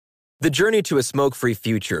The journey to a smoke-free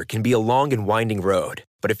future can be a long and winding road,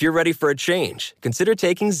 but if you're ready for a change, consider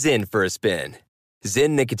taking Zyn for a spin. Zyn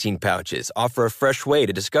nicotine pouches offer a fresh way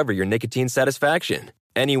to discover your nicotine satisfaction.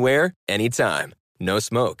 Anywhere, anytime. No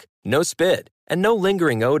smoke, no spit, and no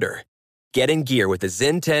lingering odor. Get in gear with the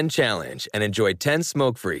Zyn 10 Challenge and enjoy 10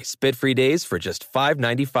 smoke-free, spit-free days for just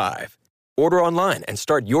 $5.95. Order online and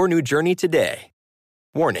start your new journey today.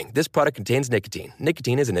 Warning, this product contains nicotine.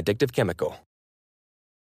 Nicotine is an addictive chemical.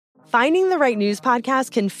 Finding the right news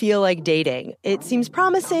podcast can feel like dating. It seems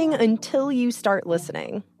promising until you start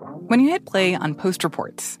listening. When you hit play on Post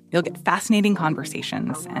Reports, you'll get fascinating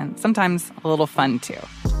conversations and sometimes a little fun, too.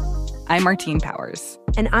 I'm Martine Powers.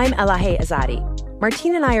 And I'm Elahe Azadi.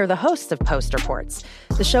 Martine and I are the hosts of Post Reports.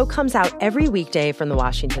 The show comes out every weekday from the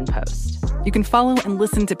Washington Post. You can follow and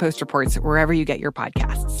listen to Post Reports wherever you get your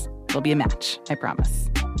podcasts. It'll be a match, I promise.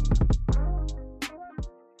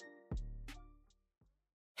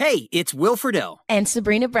 Hey, it's Will Friedle. And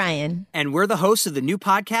Sabrina Bryan. And we're the hosts of the new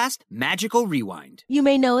podcast, Magical Rewind. You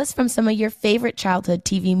may know us from some of your favorite childhood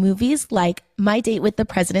TV movies like My Date with the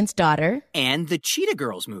President's Daughter. And the Cheetah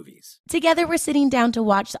Girls movies. Together, we're sitting down to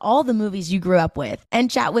watch all the movies you grew up with and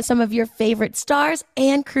chat with some of your favorite stars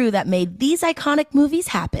and crew that made these iconic movies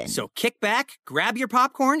happen. So kick back, grab your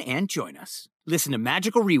popcorn, and join us. Listen to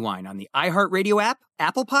Magical Rewind on the iHeartRadio app,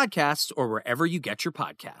 Apple Podcasts, or wherever you get your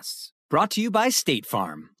podcasts. Brought to you by State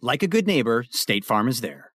Farm. Like a good neighbor, State Farm is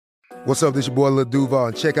there. What's up, this your boy Lil Duval,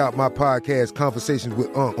 and check out my podcast, Conversations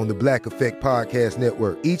with Unc, on the Black Effect Podcast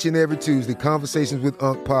Network. Each and every Tuesday, Conversations with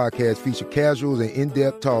Unc podcast feature casuals and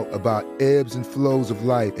in-depth talk about ebbs and flows of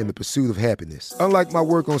life and the pursuit of happiness. Unlike my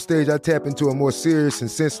work on stage, I tap into a more serious and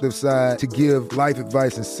sensitive side to give life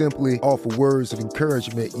advice and simply offer words of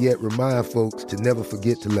encouragement, yet remind folks to never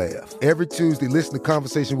forget to laugh. Every Tuesday, listen to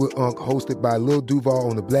Conversations with Unc, hosted by Lil Duval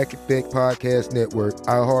on the Black Effect Podcast Network,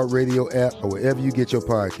 iHeartRadio app, or wherever you get your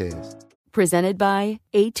podcasts. Presented by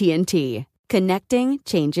AT&T. Connecting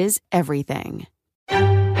changes everything.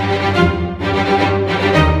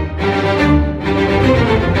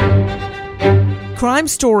 Crime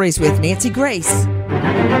Stories with Nancy Grace.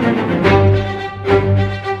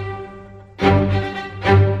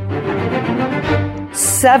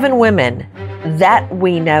 Seven women that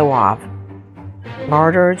we know of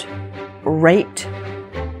murdered, raped,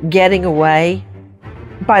 getting away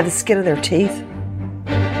by the skin of their teeth.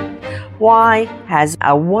 Why has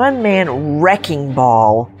a one-man wrecking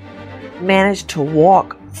ball managed to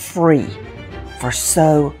walk free for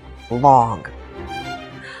so long?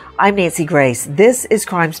 I'm Nancy Grace. This is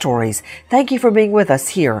Crime Stories. Thank you for being with us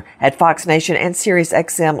here at Fox Nation and Sirius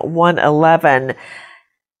XM 111.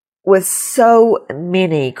 With so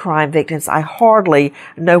many crime victims, I hardly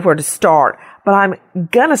know where to start, but I'm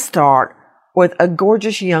gonna start with a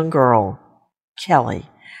gorgeous young girl, Kelly.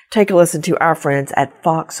 Take a listen to our friends at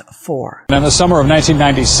Fox 4. In the summer of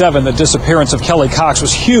 1997, the disappearance of Kelly Cox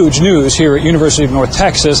was huge news here at University of North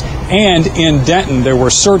Texas and in Denton. There were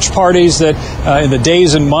search parties that in the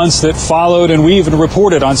days and months that followed, and we even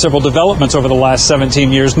reported on several developments over the last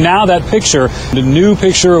 17 years. Now that picture, the new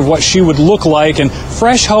picture of what she would look like, and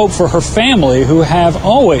fresh hope for her family, who have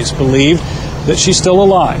always believed that she's still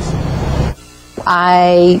alive.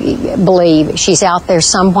 I believe she's out there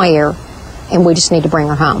somewhere, and we just need to bring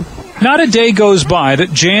her home. Not a day goes by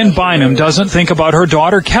that Jan Bynum doesn't think about her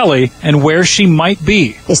daughter Kelly and where she might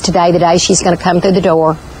be. Is today the day she's going to come through the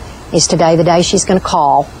door? Is today the day she's going to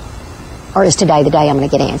call? Or is today the day I'm going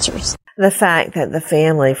to get answers? The fact that the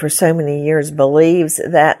family for so many years believes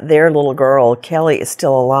that their little girl, Kelly, is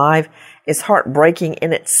still alive is heartbreaking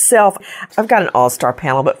in itself. I've got an all-star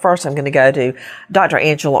panel, but first I'm going to go to Dr.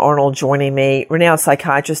 Angela Arnold joining me, renowned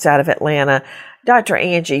psychiatrist out of Atlanta. Dr.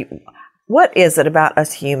 Angie, what is it about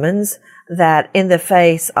us humans that in the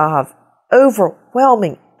face of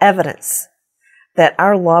overwhelming evidence that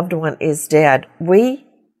our loved one is dead, we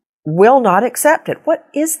will not accept it? What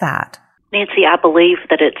is that? Nancy, I believe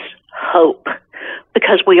that it's hope,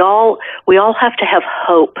 because we all have to have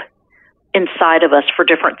hope inside of us for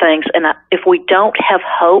different things. And if we don't have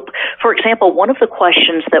hope, for example, one of the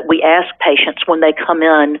questions that we ask patients when they come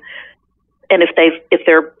in, and if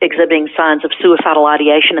they're exhibiting signs of suicidal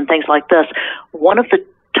ideation and things like this, one of the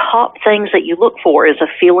top things that you look for is a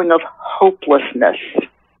feeling of hopelessness.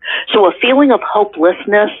 So a feeling of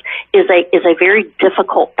hopelessness is a very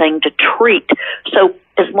difficult thing to treat. So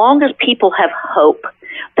as long as people have hope,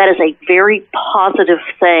 that is a very positive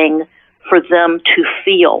thing for them to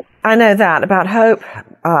feel. I know that about hope,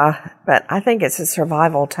 but I think it's a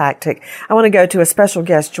survival tactic. I want to go to a special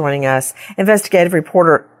guest joining us, investigative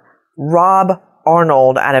reporter Rob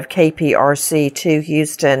Arnold out of KPRC 2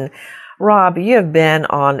 Houston. Rob, you have been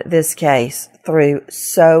on this case through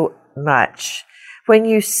so much. When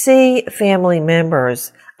you see family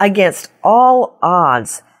members against all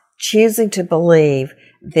odds choosing to believe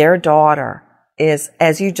their daughter is,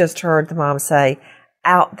 as you just heard the mom say,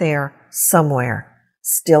 out there somewhere,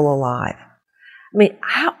 still alive. I mean,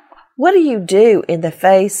 what do you do in the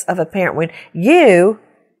face of a parent when you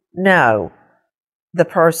know the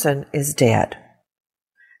person is dead,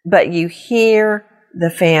 but you hear the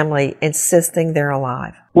family insisting they're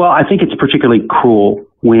alive? Well, I think it's particularly cruel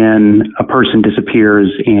when a person disappears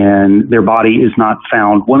and their body is not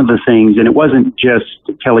found. One of the things, and it wasn't just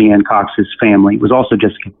Kellyanne Cox's family, it was also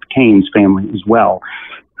Jessica Cain's family as well,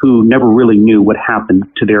 who never really knew what happened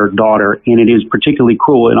to their daughter. And it is particularly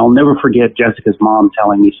cruel. And I'll never forget Jessica's mom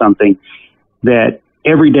telling me something that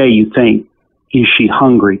every day you think, is she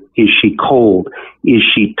hungry? Is she cold? Is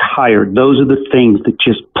she tired? Those are the things that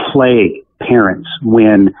just plague parents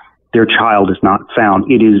when their child is not found.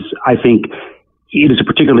 It is, I think, it is a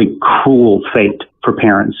particularly cruel fate for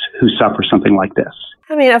parents who suffer something like this.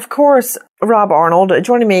 I mean, of course, Rob Arnold,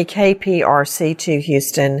 joining me, KPRC2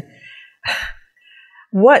 Houston.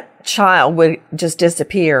 What child would just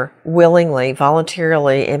disappear willingly,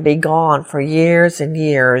 voluntarily, and be gone for years and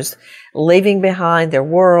years, leaving behind their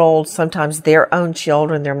world, sometimes their own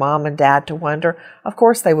children, their mom and dad to wonder? Of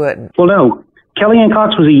course they wouldn't. Well, no. Kellyanne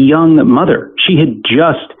Cox was a young mother. She had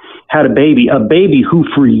just had a baby who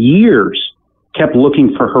for years kept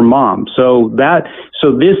looking for her mom. So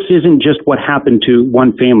this isn't just what happened to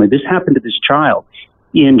one family. This happened to this child.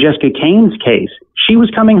 In Jessica Cain's case, she was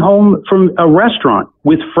coming home from a restaurant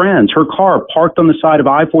with friends, her car parked on the side of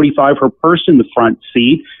I-45, her purse in the front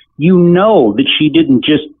seat. You know that she didn't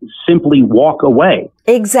just simply walk away.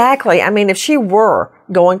 Exactly. I mean, if she were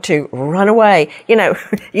going to run away, you know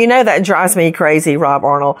that drives me crazy, Rob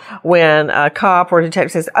Arnold, when a cop or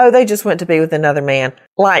detective says, oh, they just went to be with another man.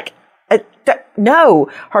 Like, no,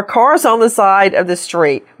 her car's on the side of the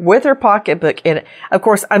street with her pocketbook in it. Of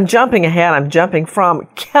course, I'm jumping ahead. I'm jumping from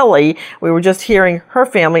Kelly. We were just hearing her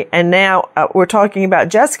family, and now we're talking about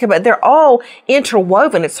Jessica, but they're all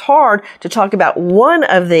interwoven. It's hard to talk about one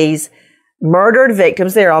of these murdered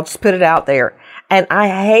victims there. I'll just put it out there. And I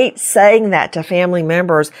hate saying that to family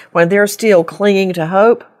members when they're still clinging to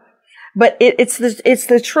hope. But it's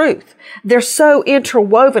the truth. They're so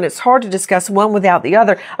interwoven. It's hard to discuss one without the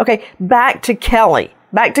other. Okay, back to Kelly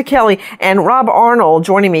and Rob Arnold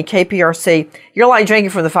joining me, KPRC. You're like drinking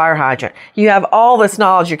from the fire hydrant. You have all this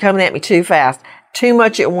knowledge. You're coming at me too fast, too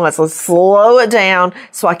much at once. Let's slow it down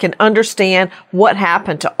so I can understand what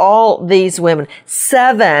happened to all these women.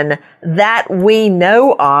 7 that we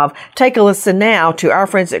know of. Take a listen now to our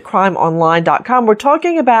friends at crimeonline.com. We're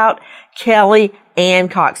talking about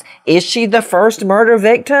Kellyanne Cox. Is she the first murder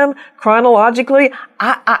victim chronologically?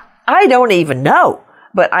 I don't even know,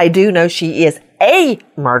 but I do know she is a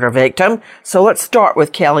murder victim. So let's start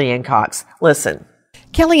with Kellyanne Cox. Listen.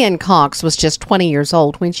 Kellyanne Cox was just 20 years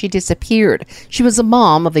old when she disappeared. She was a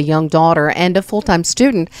mom of a young daughter and a full-time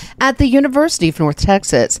student at the University of North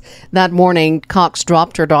Texas. That morning, Cox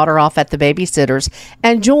dropped her daughter off at the babysitter's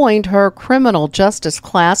and joined her criminal justice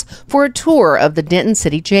class for a tour of the Denton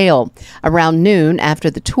City Jail. Around noon, after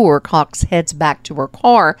the tour, Cox heads back to her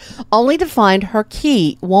car, only to find her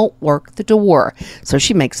key won't work the door. So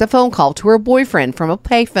she makes a phone call to her boyfriend from a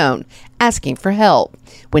payphone, asking for help.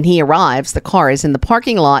 When he arrives, the car is in the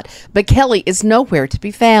parking lot, but Kelly is nowhere to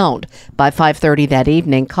be found. By 5:30 that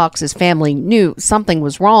evening, Cox's family knew something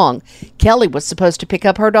was wrong. Kelly was supposed to pick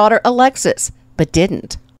up her daughter Alexis, but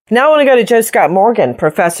didn't. Now I want to go to Joe Scott Morgan,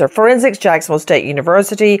 professor of forensics, Jacksonville State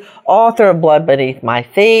University, author of Blood Beneath My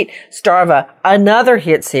Feet, star of another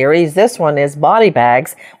hit series. This one is Body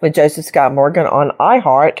Bags with Joseph Scott Morgan on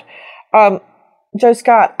iHeart. Joe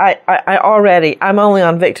Scott, I'm only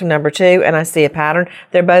on victim number 2, and I see a pattern.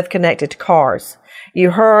 They're both connected to cars.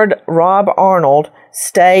 You heard Rob Arnold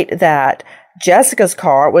state that Jessica's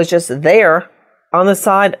car was just there on the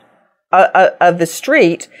side of the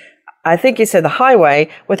street, I think he said the highway,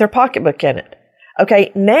 with her pocketbook in it.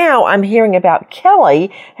 Okay, now I'm hearing about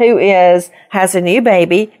Kelly, who has a new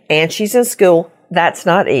baby, and she's in school. That's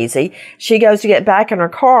not easy. She goes to get back in her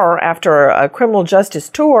car after a criminal justice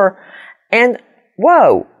tour, and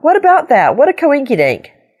whoa, what about that? What a coinkydink.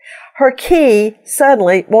 Her key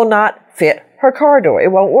suddenly will not fit her car door.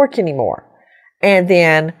 It won't work anymore. And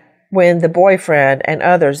then when the boyfriend and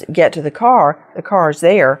others get to the car's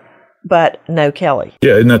there, but no Kelly.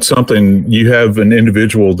 Yeah, and that's something, you have an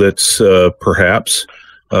individual that's perhaps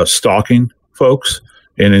stalking folks.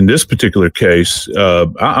 And in this particular case,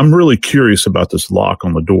 I'm really curious about this lock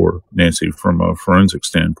on the door, Nancy, from a forensic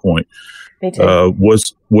standpoint. Me too.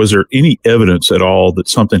 Was there any evidence at all that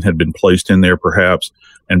something had been placed in there perhaps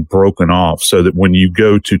and broken off, so that when you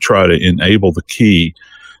go to try to enable the key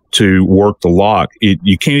to work the lock,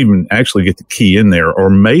 you can't even actually get the key in there, or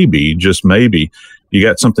maybe, just maybe, you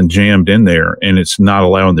got something jammed in there and it's not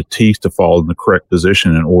allowing the teeth to fall in the correct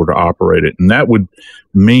position in order to operate it. And that would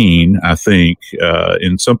mean, I think,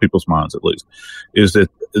 in some people's minds at least, is that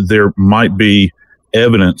there might be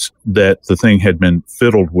evidence that the thing had been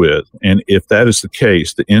fiddled with. And if that is the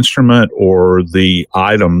case, the instrument or the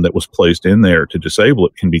item that was placed in there to disable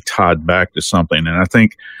it can be tied back to something. And I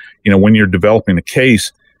think, when you're developing a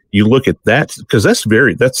case, you look at that, because that's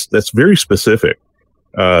very specific.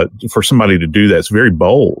 For somebody to do that, it's very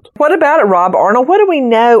bold. What about it, Rob Arnold? What do we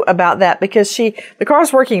know about that? Because the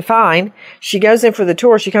car's working fine. She goes in for the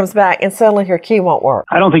tour. She comes back, and suddenly her key won't work.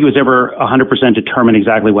 I don't think it was ever 100% determined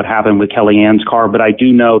exactly what happened with Kellyanne's car, but I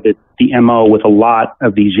do know that the MO with a lot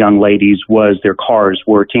of these young ladies was their cars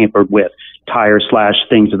were tampered with, tires slashed,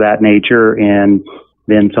 things of that nature, and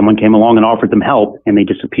then someone came along and offered them help, and they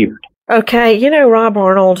disappeared. Okay, Rob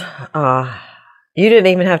Arnold, you didn't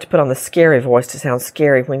even have to put on the scary voice to sound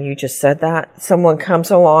scary when you just said that. Someone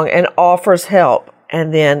comes along and offers help,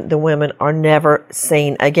 and then the women are never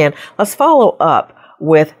seen again. Let's follow up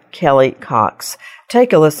with Kelly Cox.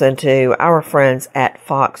 Take a listen to our friends at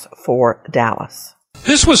Fox 4 Dallas.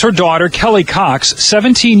 This was her daughter, Kelly Cox,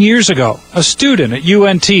 17 years ago, a student at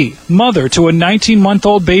UNT, mother to a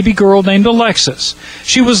 19-month-old baby girl named Alexis.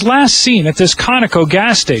 She was last seen at this Conoco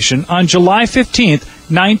gas station on July 15th,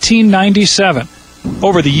 1997.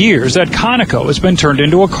 Over the years, that Conoco has been turned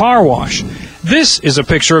into a car wash. This is a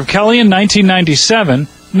picture of Kelly in 1997.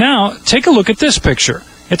 Now, take a look at this picture.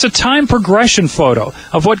 It's a time progression photo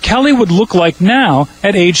of what Kelly would look like now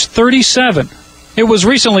at age 37. It was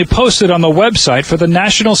recently posted on the website for the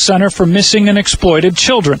National Center for Missing and Exploited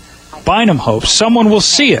Children. Bynum hopes someone will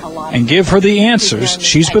see it and give her the answers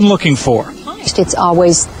she's been looking for. It's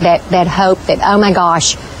always that hope that, oh my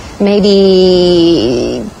gosh,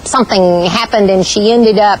 maybe something happened and she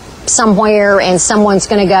ended up somewhere and someone's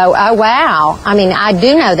going to go, oh wow. I mean, I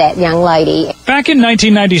do know that young lady. Back in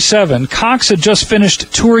 1997, Cox had just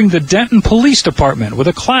finished touring the Denton Police Department with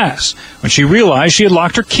a class when she realized she had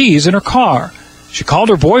locked her keys in her car. She called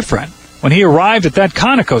her boyfriend. When he arrived at that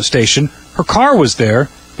Conoco station, her car was there,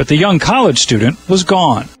 but the young college student was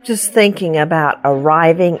gone. Just thinking about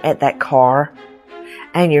arriving at that car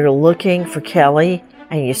and you're looking for Kelly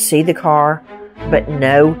and you see the car, but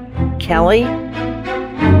no Kelly.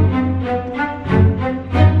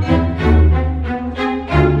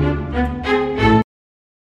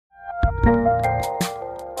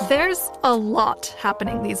 There's a lot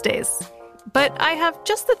happening these days. But I have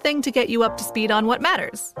just the thing to get you up to speed on what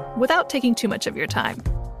matters, without taking too much of your time.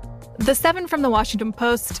 The 7 from the Washington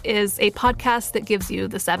Post is a podcast that gives you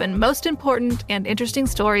the 7 most important and interesting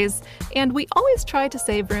stories, and we always try to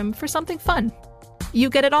save room for something fun. You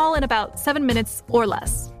get it all in about 7 minutes or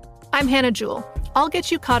less. I'm Hannah Jewell. I'll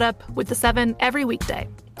get you caught up with the 7 every weekday.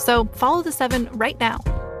 So follow the 7 right now.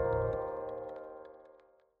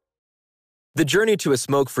 The journey to a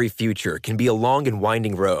smoke-free future can be a long and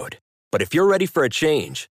winding road. But if you're ready for a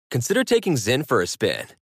change, consider taking Zyn for a spin.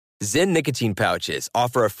 Zyn nicotine pouches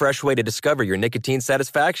offer a fresh way to discover your nicotine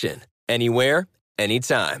satisfaction. Anywhere,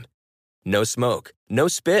 anytime. No smoke, no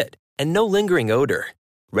spit, and no lingering odor.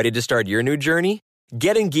 Ready to start your new journey?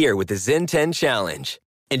 Get in gear with the Zyn 10 Challenge.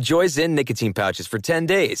 Enjoy Zyn nicotine pouches for 10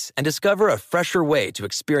 days and discover a fresher way to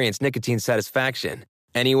experience nicotine satisfaction.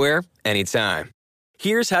 Anywhere, anytime.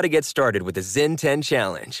 Here's how to get started with the Zyn 10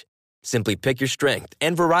 Challenge. Simply pick your strength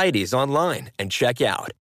and varieties online and check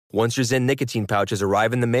out. Once your Zyn nicotine pouches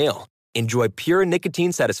arrive in the mail, enjoy pure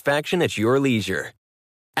nicotine satisfaction at your leisure.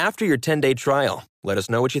 After your 10-day trial, let us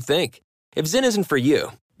know what you think. If Zyn isn't for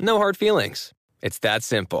you, no hard feelings. It's that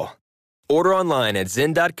simple. Order online at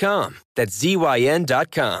Zyn.com, that's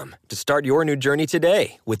ZYN.com, to start your new journey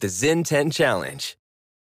today with the Zyn 10 Challenge.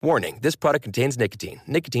 Warning, this product contains nicotine.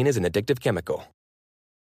 Nicotine is an addictive chemical.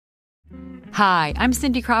 Hi, I'm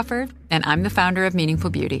Cindy Crawford, and I'm the founder of Meaningful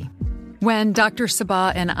Beauty. When Dr.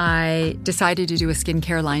 Sabah and I decided to do a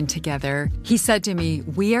skincare line together, he said to me,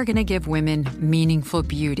 we are going to give women meaningful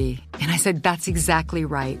beauty. And I said, that's exactly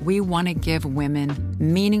right. We want to give women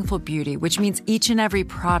meaningful beauty, which means each and every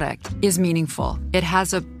product is meaningful. It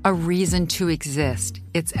has a reason to exist.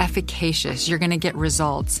 It's efficacious. You're going to get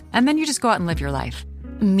results. And then you just go out and live your life.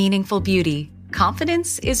 Meaningful Beauty.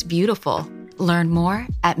 Confidence is beautiful. Learn more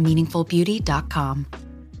at meaningfulbeauty.com.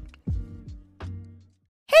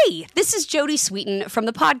 Hey, this is Jodie Sweetin from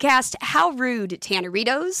the podcast How Rude,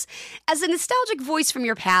 Tanneritos. As a nostalgic voice from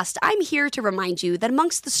your past, I'm here to remind you that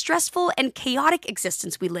amongst the stressful and chaotic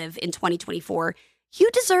existence we live in 2024, you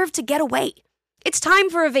deserve to get away. It's time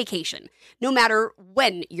for a vacation, no matter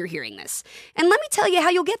when you're hearing this. And let me tell you how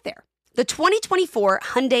you'll get there. The 2024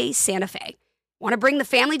 Hyundai Santa Fe. Want to bring the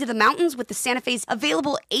family to the mountains with the Santa Fe's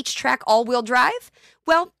available H-Track all-wheel drive?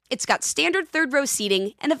 Well, it's got standard third-row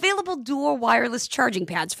seating and available dual wireless charging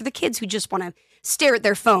pads for the kids who just want to stare at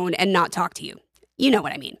their phone and not talk to you. You know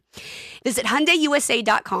what I mean. Visit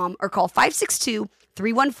HyundaiUSA.com or call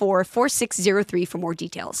 562-314-4603 for more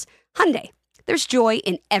details. Hyundai, there's joy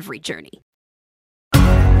in every journey.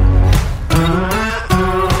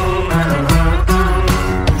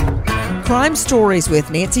 Crime Stories with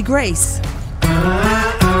Nancy Grace.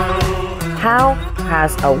 How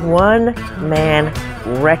has a one-man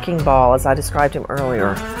wrecking ball, as I described him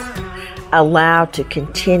earlier, allowed to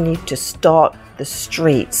continue to stalk the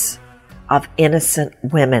streets of innocent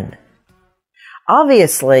women?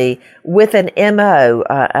 Obviously, with an MO,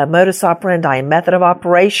 a modus operandi, a method of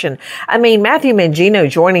operation. I mean, Matthew Mangino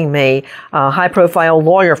joining me, a high-profile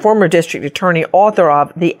lawyer, former district attorney, author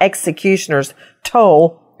of The Executioner's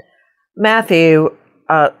Toll. Matthew,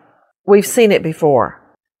 we've seen it before.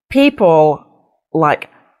 People like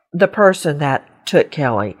the person that took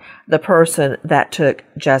Kelly, the person that took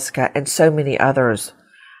Jessica, and so many others,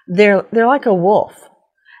 they're like a wolf.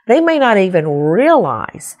 They may not even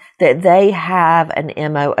realize that they have an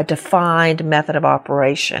MO, a defined method of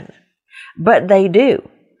operation, but they do.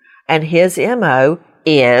 And his MO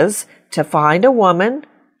is to find a woman,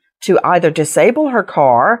 to either disable her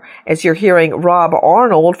car, as you're hearing Rob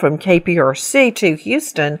Arnold from KPRC to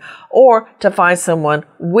Houston, or to find someone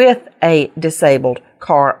with a disabled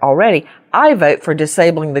car already. I vote for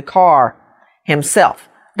disabling the car himself.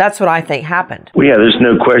 That's what I think happened. Well, yeah, there's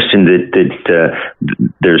no question that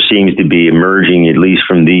there seems to be emerging, at least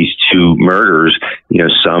from these two murders,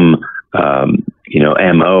 some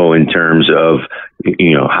MO in terms of,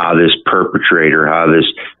 how this perpetrator, how this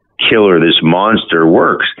killer, this monster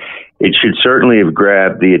works. It should certainly have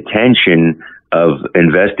grabbed the attention of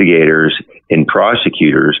investigators and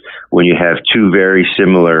prosecutors when you have two very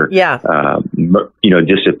similar,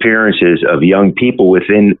 disappearances of young people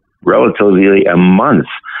within relatively a month.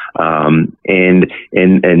 And a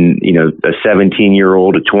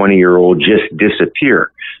 17-year-old, a 20-year-old just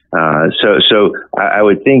disappear. So I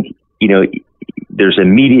would think, there's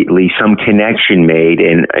immediately some connection made,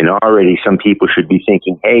 and already some people should be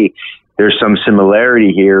thinking, hey, there's some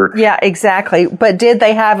similarity here. Yeah, exactly. But did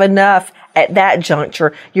they have enough at that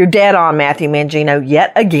juncture? You're dead on, Matthew Mangino,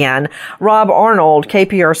 yet again. Rob Arnold,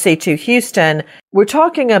 KPRC2 Houston. We're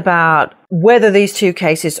talking about whether these two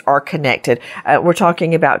cases are connected. We're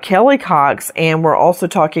talking about Kelly Cox, and we're also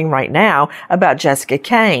talking right now about Jessica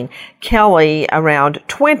Cain. Kelly around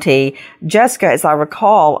 20, Jessica, as I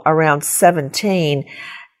recall, around 17.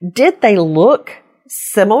 Did they look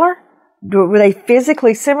similar? Were they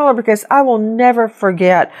physically similar? Because I will never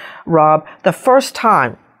forget, Rob, the first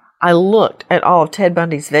time I looked at all of Ted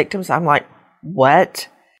Bundy's victims, I'm like, what?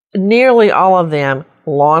 Nearly all of them,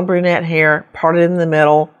 long brunette hair, parted in the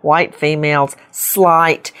middle, white females,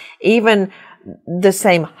 slight, even the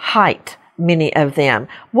same height, many of them.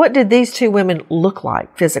 What did these two women look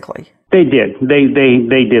like physically? They did. They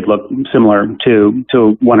did look similar to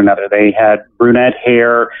one another. They had brunette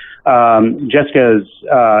hair. Jessica's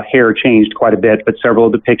hair changed quite a bit, but several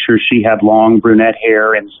of the pictures she had long brunette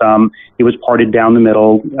hair, and some it was parted down the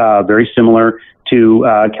middle, very similar to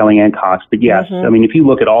Kellyanne Cox. But yes, I mean, if you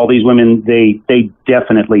look at all these women, they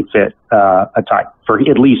definitely fit a type,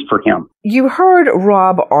 at least for him. You heard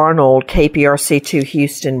Rob Arnold, KPRC2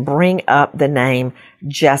 Houston, bring up the name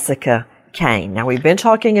Jessica Cain. Now, we've been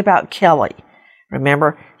talking about Kelly.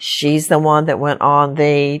 Remember, she's the one that went on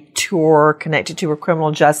the tour connected to her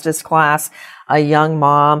criminal justice class, a young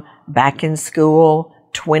mom back in school,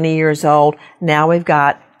 20 years old. Now we've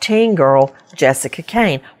got teen girl Jessica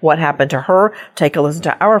Cain. What happened to her? Take a listen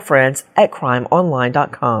to our friends at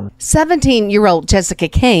crimeonline.com. 17-year-old Jessica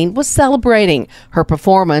Cain was celebrating. Her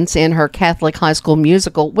performance in her Catholic high school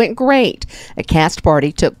musical went great. A cast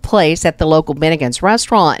party took place at the local Bennigan's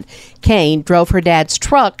restaurant. Cain drove her dad's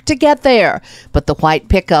truck to get there, but the white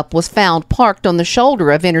pickup was found parked on the shoulder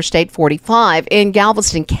of Interstate 45 in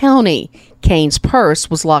Galveston County. Cain's purse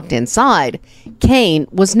was locked inside. Cain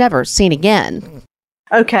was never seen again.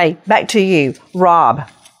 Okay, back to you, Rob.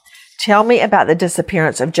 Tell me about the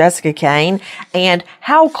disappearance of Jessica Cain and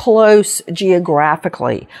how close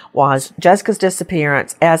geographically was Jessica's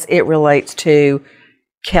disappearance as it relates to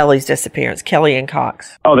Kelly's disappearance, Kellyanne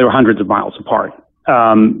Cox. Oh, they were hundreds of miles apart.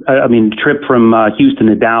 The trip from Houston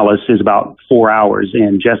to Dallas is about 4 hours,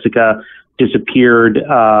 and Jessica disappeared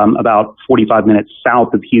about 45 minutes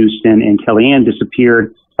south of Houston, and Kellyanne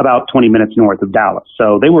disappeared about 20 minutes north of Dallas.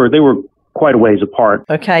 So they were quite a ways apart.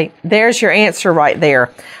 Okay, there's your answer right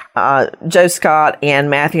there. Joe Scott and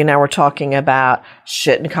Matthew and I were talking about,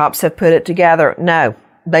 shouldn't cops have put it together? No,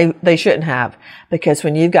 they shouldn't have, because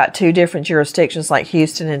when you've got two different jurisdictions like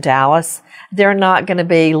Houston and Dallas, they're not going to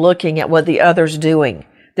be looking at what the other's doing.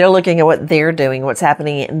 They're looking at what they're doing, what's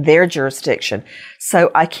happening in their jurisdiction.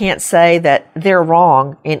 So I can't say that they're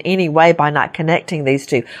wrong in any way by not connecting these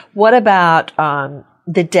two. What about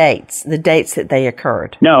the dates that they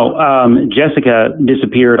occurred? No, Jessica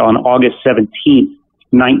disappeared on August 17th,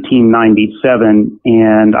 1997,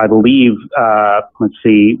 and I believe,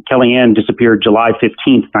 Kellyanne disappeared July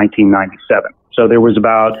 15th, 1997. So there was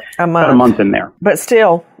about a month in there. But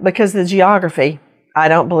still, because of the geography, I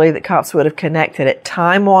don't believe that cops would have connected it.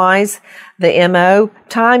 Time-wise, the MO,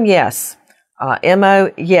 time, yes. MO,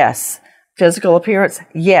 yes. Physical appearance,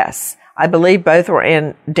 yes. I believe both were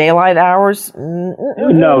in daylight hours.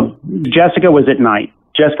 No, Jessica was at night.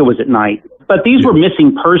 But these were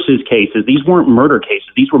missing persons cases. These weren't murder cases.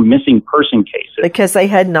 These were missing person cases. Because they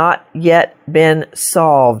had not yet been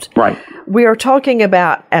solved. Right. We are talking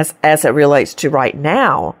about, as it relates to right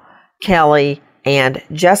now, Kelly and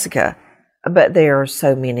Jessica. But there are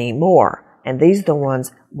so many more. And these are the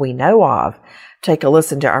ones we know of. Take a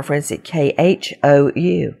listen to our friends at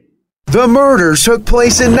KHOU. The murder took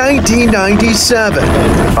place in 1997.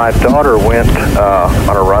 My daughter went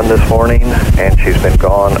on a run this morning, and she's been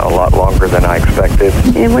gone a lot longer than I expected.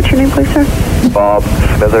 And what's your name, please, sir? Bob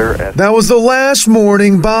Smither. That was the last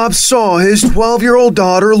morning Bob saw his 12-year-old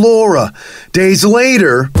daughter, Laura. Days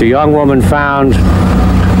later, the young woman found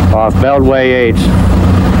off Beltway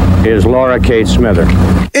 8 is Laura Kate Smither.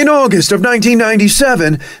 In August of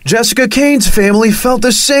 1997, Jessica Kane's family felt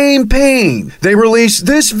the same pain. They released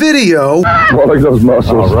this video, Rolling those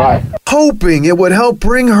muscles. All right. hoping it would help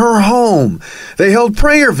bring her home. They held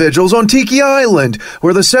prayer vigils on Tiki Island,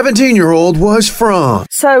 where the 17-year-old was from.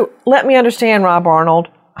 So let me understand, Rob Arnold.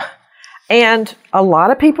 And a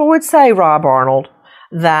lot of people would say, Rob Arnold,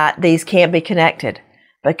 that these can't be connected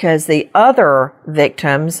because the other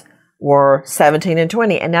victims were 17 and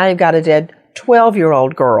 20, and now you've got a dead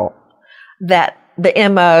 12-year-old girl. That the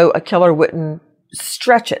MO, a killer wouldn't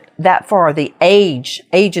stretch it that far, the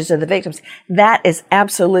ages of the victims. That is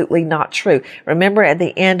absolutely not true. Remember at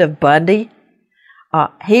the end of Bundy,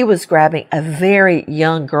 he was grabbing a very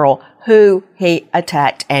young girl who he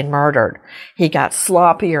attacked and murdered. He got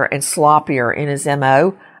sloppier and sloppier in his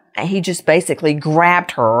MO. He just basically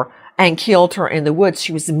grabbed her and killed her in the woods.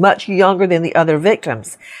 She was much younger than the other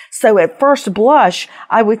victims. So at first blush,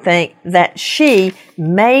 I would think that she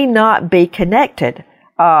may not be connected.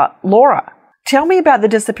 Laura, tell me about the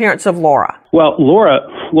disappearance of Laura. Well, Laura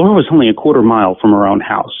was only a quarter mile from her own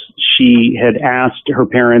house. She had asked her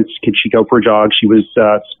parents, could she go for a jog? She was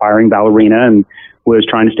aspiring ballerina and was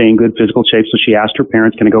trying to stay in good physical shape. So she asked her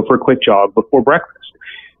parents, can I go for a quick jog before breakfast?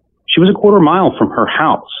 She was a quarter mile from her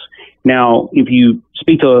house. Now, if you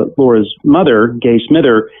speak to Laura's mother, Gay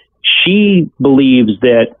Smither, she believes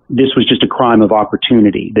that this was just a crime of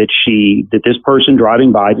opportunity, that this person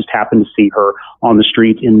driving by just happened to see her on the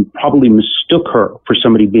street and probably mistook her for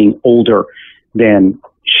somebody being older than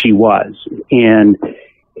she was. And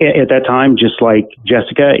at that time, just like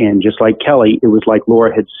Jessica and just like Kelly, it was like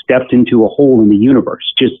Laura had stepped into a hole in the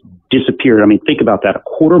universe, just disappeared. I mean, think about that, a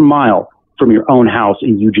quarter mile from your own house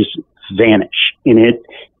and you just vanish. And it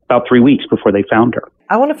about 3 weeks before they found her.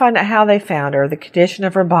 I want to find out how they found her, the condition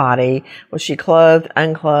of her body. Was she clothed,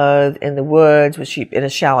 unclothed, in the woods? Was she in a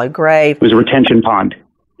shallow grave? It was a retention pond.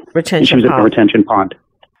 She was in a retention pond.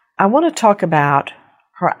 I want to talk about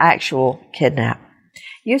her actual kidnap.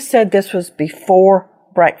 You said this was before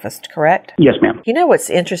breakfast, correct? Yes, ma'am. You know what's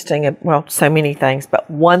interesting? Well, so many things,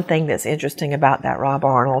 but one thing that's interesting about that, Rob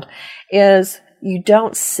Arnold, is you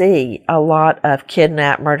don't see a lot of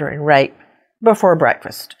kidnap, murder, and rape before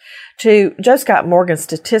breakfast. To Joe Scott Morgan,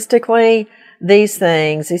 statistically, these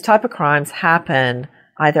type of crimes happen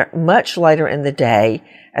either much later in the day,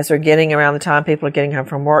 as they're getting around the time people are getting home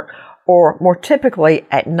from work, or more typically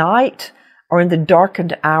at night or in the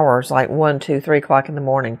darkened hours, like 1, 2, 3 o'clock in the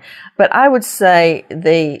morning. But I would say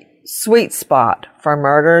the sweet spot for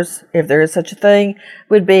murders, if there is such a thing,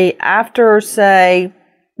 would be after, say,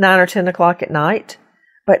 9 or 10 o'clock at night.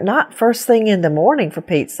 But not first thing in the morning, for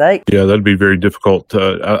Pete's sake. Yeah, that'd be very difficult.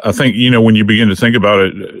 I think, when you begin to think about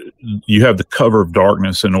it, you have the cover of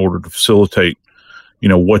darkness in order to facilitate,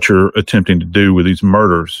 what you're attempting to do with these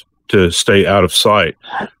murders to stay out of sight.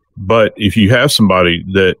 But if you have somebody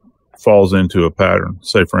that falls into a pattern,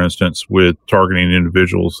 say, for instance, with targeting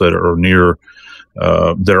individuals that are near,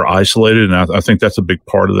 that are isolated, and I think that's a big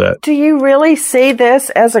part of that. Do you really see this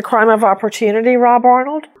as a crime of opportunity, Rob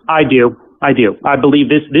Arnold? I do. I believe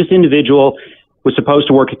this individual was supposed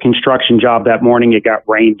to work a construction job that morning. It got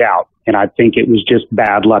rained out, and I think it was just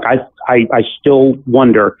bad luck. I still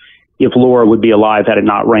wonder if Laura would be alive had it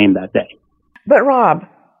not rained that day. But Rob,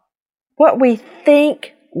 what we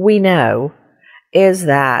think we know is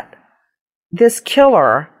that this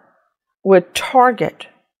killer would target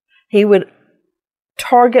a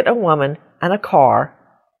woman and a car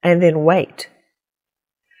and then wait.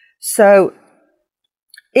 So,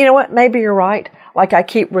 you know what? Maybe you're right. Like I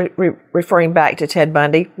keep referring back to Ted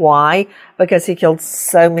Bundy. Why? Because he killed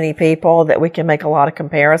so many people that we can make a lot of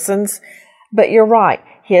comparisons. But you're right.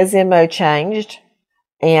 His MO changed,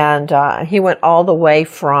 and he went all the way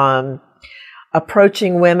from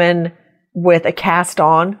approaching women with a cast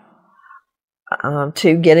on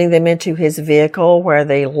to getting them into his vehicle where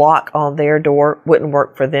the lock on their door wouldn't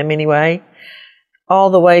work for them anyway, all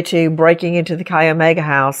the way to breaking into the Chi Omega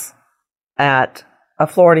house at a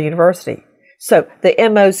Florida university. So the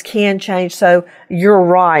MOs can change. So you're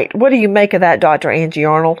right. What do you make of that, Dr. Angie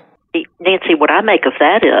Arnold? Nancy, what I make of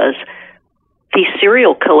that is these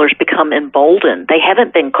serial killers become emboldened. They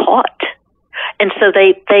haven't been caught. And so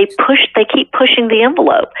they keep pushing the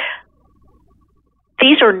envelope.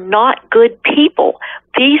 These are not good people.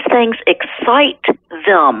 These things excite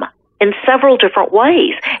them in several different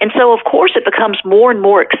ways. And so, of course, it becomes more and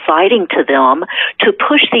more exciting to them to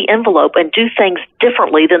push the envelope and do things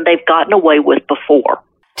differently than they've gotten away with before.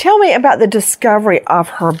 Tell me about the discovery of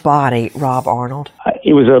her body, Rob Arnold.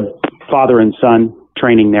 It was a father and son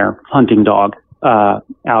training their hunting dog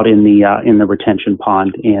out in the retention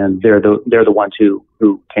pond, and they're the ones who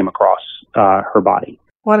came across her body.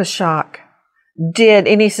 What a shock. Did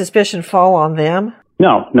any suspicion fall on them?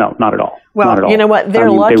 No, not at all. Well, not at all. You know what? They're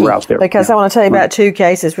lucky they were out there. because I want to tell you about two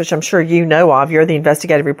cases, which I'm sure you know of. You're the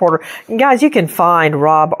investigative reporter. And guys, you can find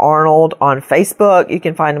Rob Arnold on Facebook. You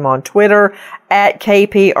can find him on Twitter at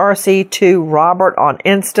KPRC2Robert on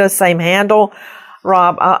Insta, same handle.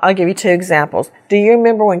 Rob, I'll give you two examples. Do you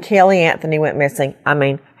remember when Kelly Anthony went missing? I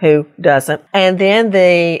mean, who doesn't? And then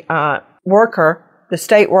the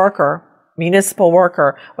state worker, municipal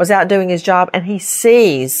worker, was out doing his job, and he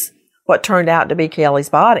sees what turned out to be Kelly's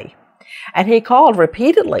body. And he called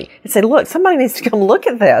repeatedly and said, look, somebody needs to come look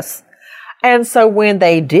at this. And so when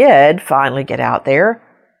they did finally get out there,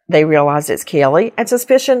 they realized it's Kelly, and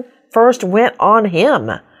suspicion first went on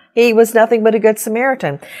him. He was nothing but a good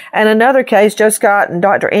Samaritan. And another case, Joe Scott and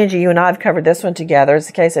Dr. Angie, you and I have covered this one together. It's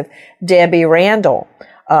the case of Debbie Randall,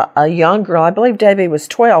 a young girl. I believe Debbie was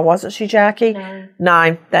 12, wasn't she, Jackie?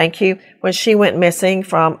 9, thank you. When she went missing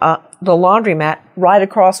from the laundromat right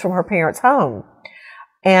across from her parents' home.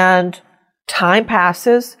 And time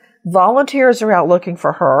passes, volunteers are out looking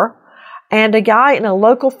for her, and a guy in a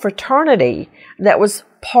local fraternity that was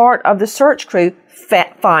part of the search crew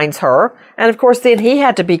finds her. And of course, then he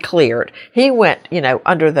had to be cleared. He went,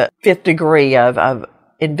 under the 5th degree of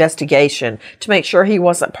investigation to make sure he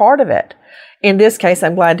wasn't part of it. In this case,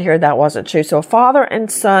 I'm glad to hear that wasn't true. So father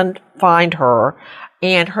and son find her,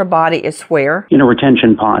 and her body is where? In a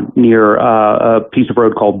retention pond near a piece of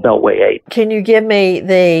road called Beltway 8. Can you give me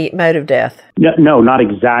the mode of death? No, not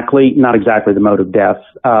exactly the mode of death,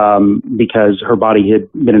 because her body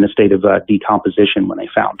had been in a state of decomposition when they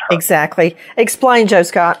found her. Exactly. Explain, Joe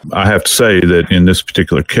Scott. I have to say that in this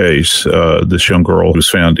particular case, this young girl was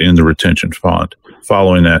found in the retention pond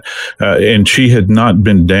following that, and she had not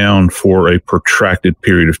been down for a protracted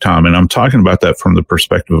period of time. And I'm talking about that from the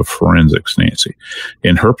perspective of forensics, Nancy.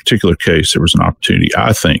 In her particular case, there was an opportunity,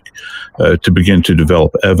 I think, to begin to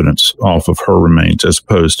develop evidence off of her remains, as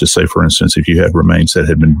opposed to, say, for instance, if you had remains that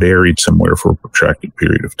had been buried somewhere for a protracted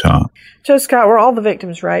period of time. Joe Scott, were all the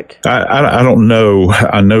victims raped? I don't know.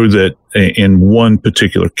 I know that in one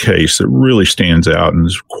particular case that really stands out and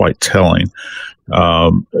is quite telling,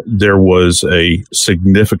 there was a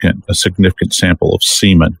significant sample of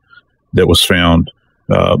semen that was found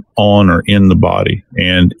on or in the body.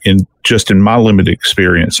 And in my limited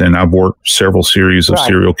experience, and I've worked several series of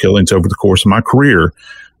serial killings over the course of my career,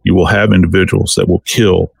 you will have individuals that will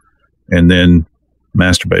kill and then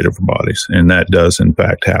masturbate over bodies. And that does, in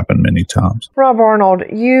fact, happen many times. Rob Arnold,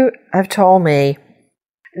 you have told me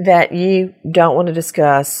that you don't want to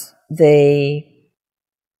discuss the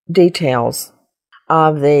details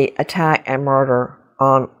of the attack and murder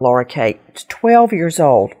on Laura Kate. She's 12 years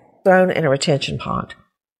old, thrown in a retention pond.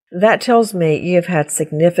 That tells me you have had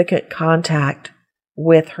significant contact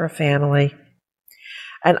with her family.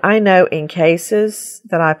 And I know in cases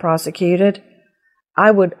that I prosecuted,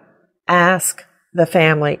 I would ask the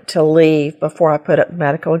family to leave before I put up the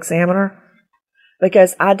medical examiner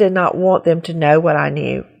because I did not want them to know what I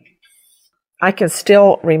knew. I can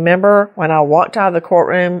still remember when I walked out of the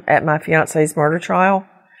courtroom at my fiance's murder trial,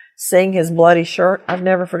 seeing his bloody shirt. I've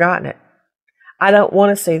never forgotten it. I don't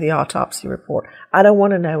want to see the autopsy report. I don't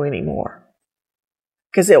want to know anymore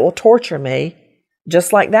because it will torture me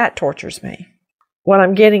just like that tortures me. What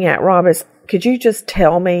I'm getting at, Rob, is could you just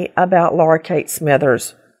tell me about Laura Kate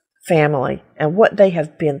Smithers' family and what they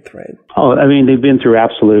have been through? Oh, I mean, they've been through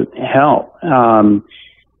absolute hell.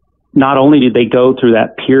 Not only did they go through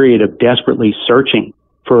that period of desperately searching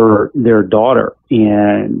for their daughter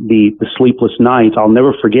and the sleepless nights, I'll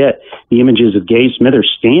never forget the images of Gay Smithers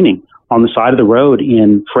standing on the side of the road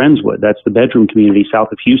in Friendswood. That's the bedroom community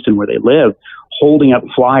south of Houston where they live, holding up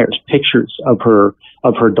flyers, pictures of her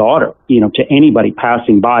daughter, to anybody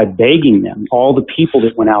passing by, begging them, all the people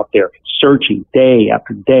that went out there searching day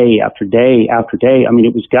after day after day after day. I mean,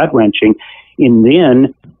 it was gut-wrenching. And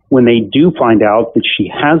then when they do find out that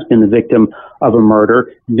she has been the victim of a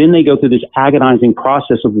murder, then they go through this agonizing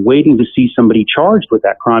process of waiting to see somebody charged with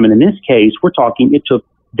that crime. And in this case, we're talking, it took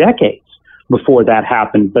decades before that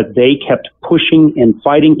happened, but they kept pushing and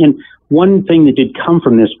fighting. And one thing that did come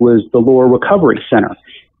from this was the Laura Recovery Center.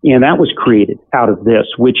 And that was created out of this,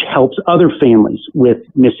 which helps other families with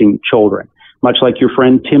missing children, much like your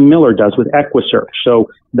friend Tim Miller does with EquiSearch. So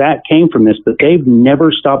that came from this, but they've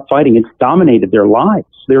never stopped fighting. It's dominated their lives,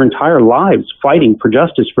 their entire lives, fighting for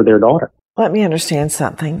justice for their daughter. Let me understand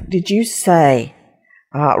something. Did you say,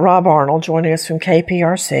 Rob Arnold, joining us from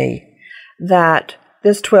KPRC, that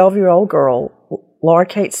this 12-year-old girl, Laura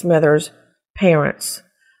Kate Smithers' parents,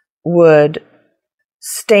 would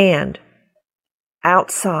stand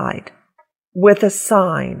outside with a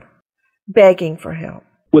sign begging for help?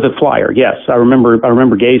 With a flyer, yes. I remember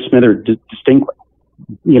Gay Smithers distinctly,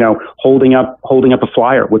 holding up a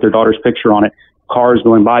flyer with their daughter's picture on it, cars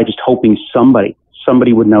going by, just hoping somebody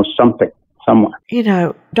would know something somewhere.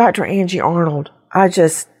 Dr. Angie Arnold,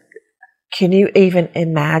 can you even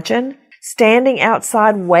imagine standing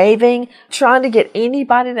outside waving, trying to get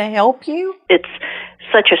anybody to help you? It's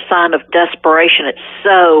such a sign of desperation.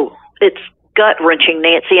 It's gut-wrenching,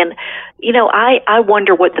 Nancy. And, I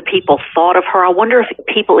wonder what the people thought of her. I wonder if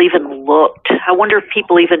people even looked. I wonder if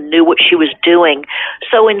people even knew what she was doing.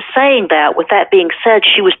 So in saying that, with that being said,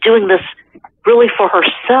 she was doing this really for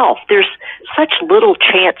herself. There's such little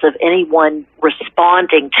chance of anyone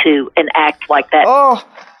responding to an act like that. Oh,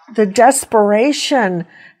 the desperation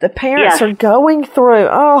the parents are going through.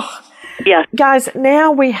 Oh, yeah. Guys,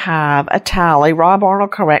 now we have a tally. Rob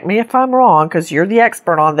Arnold, correct me if I'm wrong, because you're the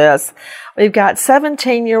expert on this. We've got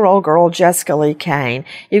 17-year-old girl Jessica Lee Kane.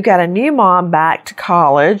 You've got a new mom back to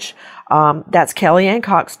college. That's Kellyanne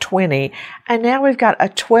Cox, 20. And now we've got a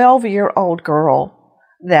 12-year-old girl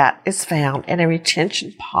that is found in a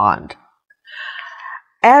retention pond.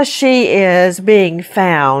 As she is being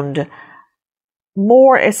found,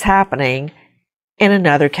 more is happening in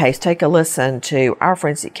another case. Take a listen to our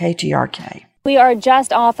friends at KTRK. We are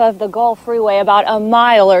just off of the Gulf Freeway, about a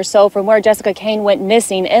mile or so from where Jessica Kane went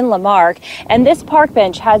missing in Lamarck. And this park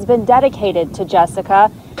bench has been dedicated to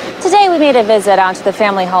Jessica. Today we made a visit onto the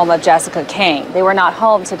family home of Jessica Kane. They were not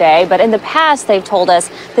home today, but in the past they've told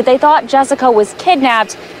us that they thought Jessica was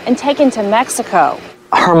kidnapped and taken to Mexico.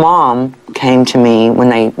 Her mom came to me when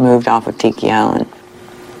they moved off of Tiki Island.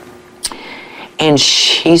 And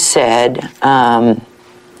she said,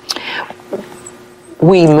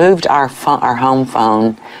 we moved our home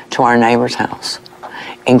phone to our neighbor's house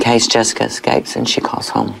in case Jessica escapes and she calls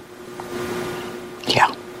home.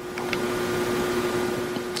 Yeah.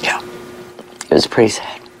 It was pretty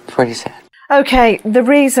sad. Okay, the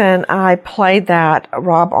reason I played that,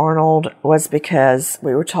 Rob Arnold, was because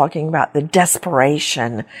we were talking about the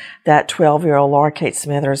desperation that 12-year-old Laura Kate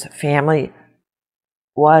Smithers' family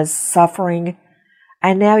was suffering.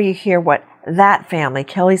 And now you hear what that family,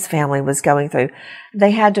 Kelly's family, was going through.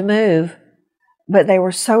 They had to move, but they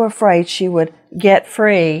were so afraid she would get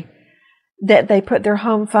free that they put their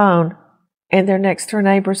home phone in their next-door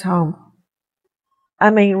neighbor's home. I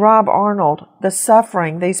mean, Rob Arnold, the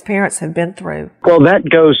suffering these parents have been through. Well, that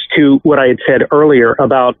goes to what I had said earlier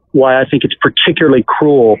about why I think it's particularly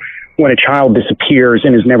cruel when a child disappears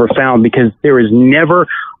and is never found, because there is never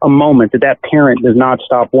a moment that parent does not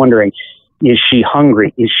stop wondering, is she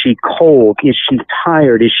hungry? Is she cold? Is she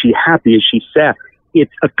tired? Is she happy? Is she sad?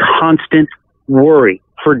 It's a constant worry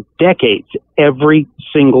for decades, every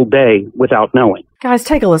single day, without knowing. Guys,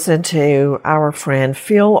 take a listen to our friend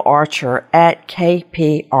Phil Archer at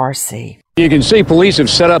KPRC. You can see police have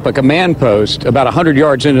set up a command post about 100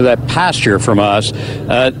 yards into that pasture from us.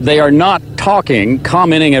 They are not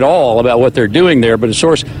commenting at all about what they're doing there, but a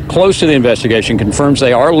source close to the investigation confirms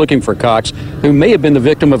they are looking for Cox, who may have been the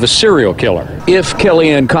victim of a serial killer. If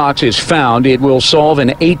Kellyanne Cox is found, it will solve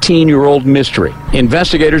an 18-year-old mystery.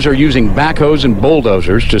 Investigators are using backhoes and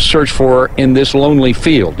bulldozers to search for her in this lonely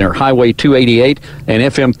field near Highway 288 and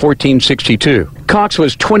FM 1462. Cox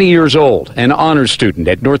was 20 years old, an honors student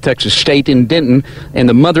at North Texas State in Denton, and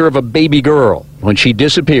the mother of a baby girl when she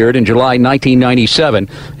disappeared in July 1997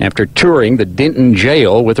 after touring the Denton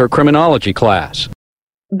jail with her criminology class.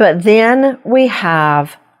 But then we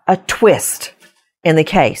have a twist in the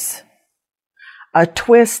case. A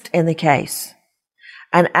twist in the case.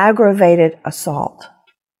 An aggravated assault.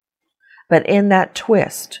 But in that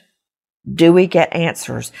twist, do we get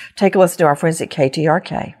answers? Take a listen to our friends at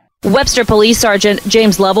KTRK. Webster Police Sergeant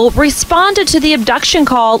James Lovell responded to the abduction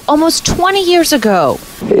call almost 20 years ago.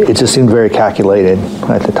 It just seemed very calculated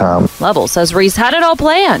at the time. Lovell says Reese had it all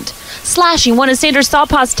planned, slashing one of Sandra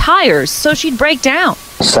Stawpaw's tires so she'd break down.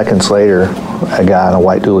 Seconds later, a guy in a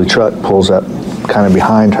white dually truck pulls up kind of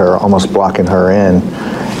behind her, almost blocking her in,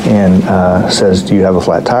 and says, "Do you have a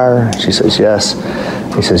flat tire?" She says, "Yes."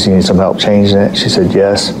 He says, "You need some help changing it?" She said,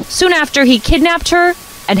 "Yes." Soon after, he kidnapped her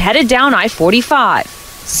and headed down I-45.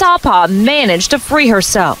 Stawpaw managed to free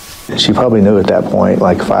herself. She probably knew at that point,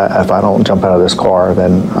 like, if I don't jump out of this car,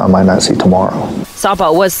 then I might not see tomorrow.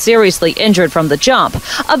 Stawpaw was seriously injured from the jump.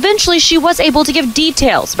 Eventually, she was able to give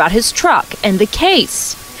details about his truck and the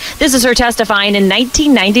case. This is her testifying in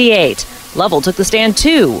 1998. Lovell took the stand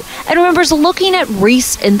too and remembers looking at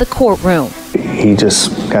Reese in the courtroom. He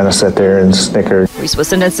just kind of sat there and snickered. Reese was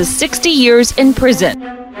sentenced to 60 years in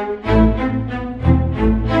prison.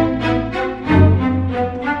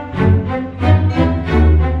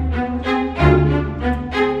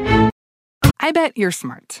 I bet you're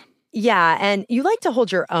smart. Yeah, and you like to hold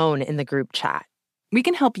your own in the group chat. We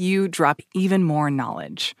can help you drop even more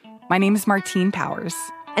knowledge. My name is Martine Powers.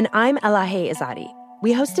 And I'm Elahe Izadi.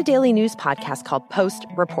 We host a daily news podcast called Post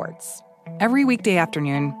Reports. Every weekday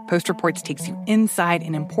afternoon, Post Reports takes you inside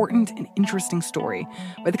an important and interesting story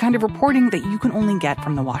with the kind of reporting that you can only get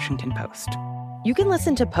from the Washington Post. You can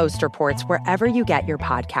listen to Post Reports wherever you get your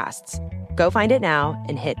podcasts. Go find it now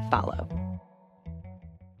and hit follow.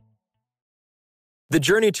 The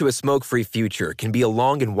journey to a smoke-free future can be a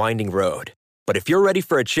long and winding road. But if you're ready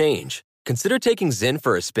for a change, consider taking Zyn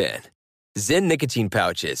for a spin. Zyn nicotine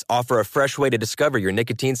pouches offer a fresh way to discover your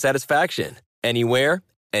nicotine satisfaction. Anywhere,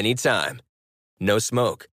 anytime. No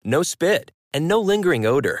smoke, no spit, and no lingering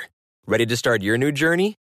odor. Ready to start your new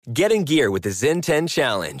journey? Get in gear with the Zyn 10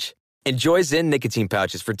 Challenge. Enjoy Zyn nicotine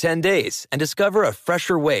pouches for 10 days and discover a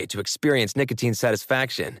fresher way to experience nicotine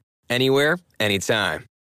satisfaction. Anywhere, anytime.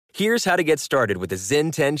 Here's how to get started with the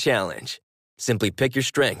Zyn 10 Challenge. Simply pick your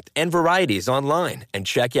strength and varieties online and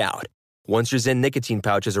check out. Once your Zyn nicotine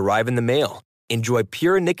pouches arrive in the mail, enjoy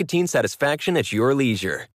pure nicotine satisfaction at your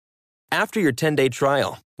leisure. After your 10-day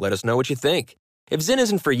trial, let us know what you think. If Zyn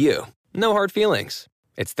isn't for you, no hard feelings.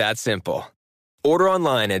 It's that simple. Order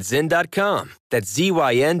online at Zyn.com, that's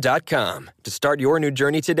ZYN.com, to start your new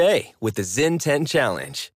journey today with the Zyn 10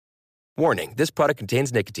 Challenge. Warning, this product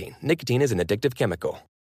contains nicotine. Nicotine is an addictive chemical.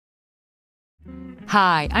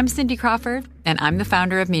 Hi, I'm Cindy Crawford, and I'm the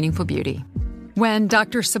founder of Meaningful Beauty. When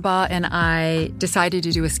Dr. Sabah and I decided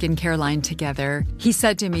to do a skincare line together, he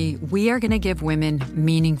said to me, "We are going to give women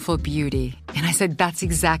meaningful beauty." And I said, "That's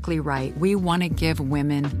exactly right. We want to give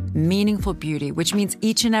women meaningful beauty, which means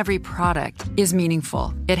each and every product is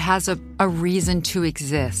meaningful. It has a reason to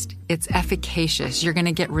exist. It's efficacious. You're going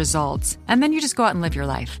to get results. And then you just go out and live your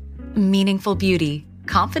life." Meaningful Beauty.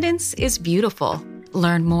 Confidence is beautiful.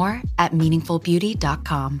 Learn more at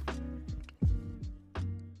meaningfulbeauty.com.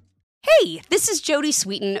 Hey, this is Jodie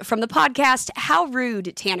Sweetin from the podcast How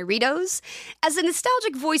Rude, Tanneritos. As a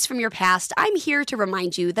nostalgic voice from your past, I'm here to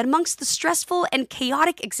remind you that amongst the stressful and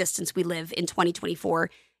chaotic existence we live in 2024,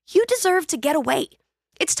 you deserve to get away.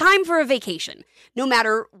 It's time for a vacation, no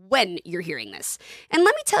matter when you're hearing this. And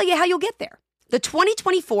let me tell you how you'll get there. The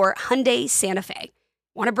 2024 Hyundai Santa Fe.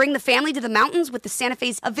 Want to bring the family to the mountains with the Santa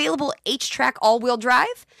Fe's available H-Track all-wheel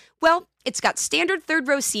drive? Well, it's got standard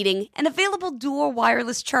third-row seating and available dual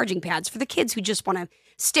wireless charging pads for the kids who just want to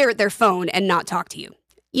stare at their phone and not talk to you.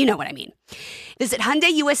 You know what I mean. Visit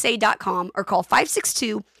HyundaiUSA.com or call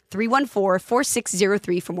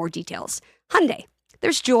 562-314-4603 for more details. Hyundai,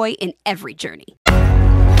 there's joy in every journey.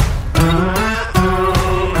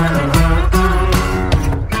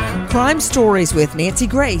 Crime Stories with Nancy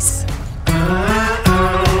Grace.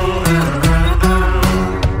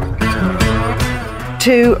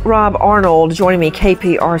 to Rob Arnold joining me,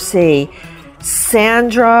 KPRC.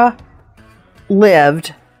 Sandra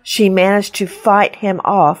lived. She managed to fight him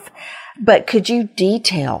off. But could you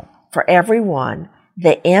detail for everyone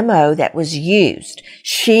the MO that was used?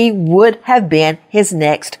 She would have been his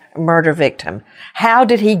next murder victim. How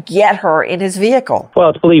did he get her in his vehicle? Well,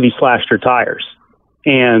 it's believed he slashed her tires.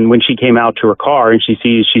 And when she came out to her car and she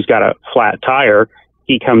sees she's got a flat tire,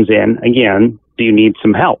 he comes in, again, do you need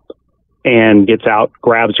some help? And gets out,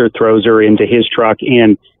 grabs her, throws her into his truck.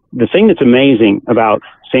 And the thing that's amazing about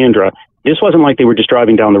Sandra, this wasn't like they were just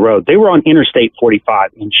driving down the road. They were on Interstate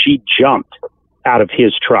 45, and she jumped out of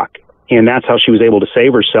his truck. And that's how she was able to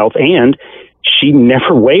save herself. And she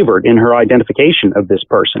never wavered in her identification of this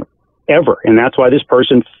person, ever. And that's why this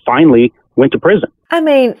person finally went to prison. I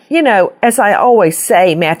mean, you know, as I always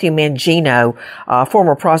say, Matthew Mangino,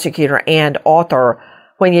 former prosecutor and author,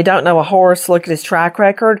 when you don't know a horse, look at his track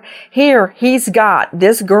record. Here, he's got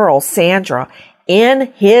this girl, Sandra,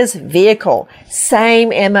 in his vehicle. Same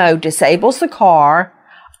MO, disables the car,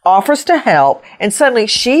 offers to help, and suddenly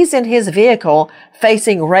she's in his vehicle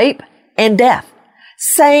facing rape and death.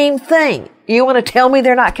 Same thing. You want to tell me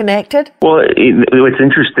they're not connected? Well, what's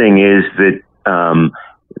interesting is that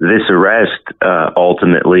this arrest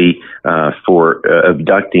ultimately for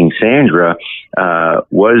abducting Sandra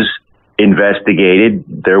was investigated.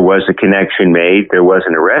 There was a connection made. There was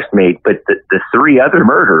an arrest made. But the three other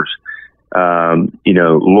murders,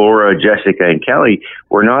 Laura, Jessica, and Kelly,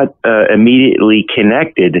 were not immediately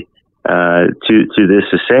connected to this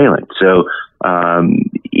assailant. So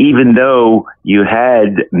even though you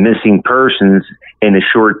had missing persons in a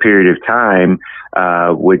short period of time,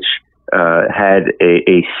 which had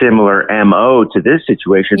a similar MO to this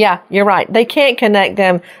situation. Yeah, you're right. They can't connect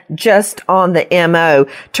them just on the MO.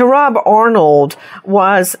 To Rob Arnold,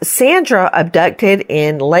 was Sandra abducted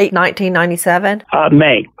in late 1997?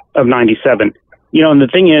 May of 97. And the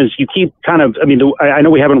thing is, you keep kind of, I know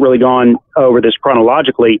we haven't really gone over this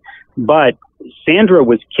chronologically, but Sandra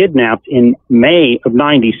was kidnapped in May of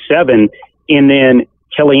 97, and then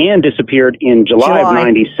Kellyanne disappeared in July of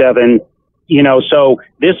 97. So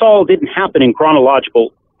this all didn't happen in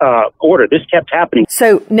chronological order. This kept happening.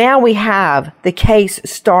 So now we have the case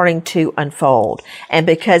starting to unfold. And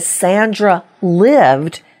because Sandra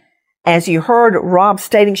lived, as you heard Rob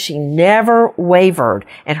stating, she never wavered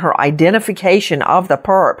in her identification of the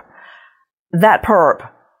perp. That perp,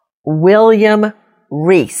 William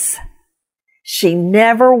Reese. She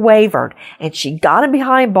never wavered, and she got him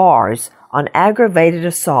behind bars on aggravated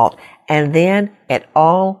assault. And then it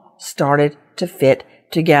all started to fit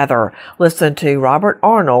together. Listen to Robert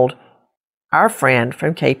Arnold, our friend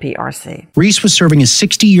from KPRC. Reese was serving a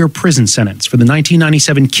 60-year prison sentence for the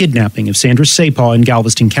 1997 kidnapping of Sandra Sapah in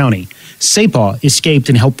Galveston County. Sapah escaped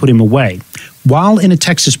and helped put him away. While in a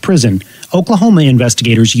Texas prison, Oklahoma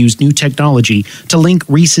investigators used new technology to link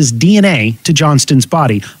Reese's DNA to Johnston's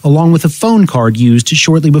body, along with a phone card used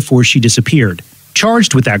shortly before she disappeared.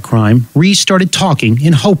 Charged with that crime, Reese started talking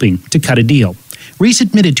and hoping to cut a deal. Reese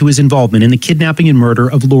admitted to his involvement in the kidnapping and murder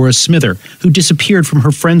of Laura Smither, who disappeared from her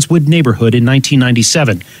Friendswood neighborhood in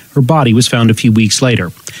 1997. Her body was found a few weeks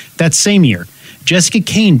later. That same year, Jessica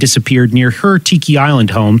Kane disappeared near her Tiki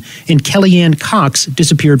Island home, and Kellyanne Cox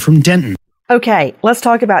disappeared from Denton. Okay, let's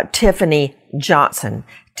talk about Tiffany Johnson.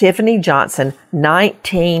 Tiffany Johnson,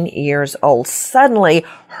 19 years old. Suddenly,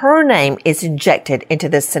 her name is injected into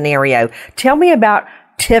this scenario. Tell me about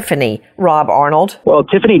Tiffany, Rob Arnold. Well,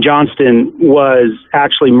 Tiffany Johnston was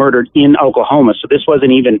actually murdered in Oklahoma, so this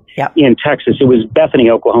wasn't even in Texas. It was Bethany,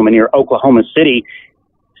 Oklahoma, near Oklahoma City.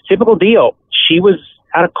 Typical deal. She was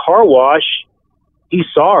at a car wash. He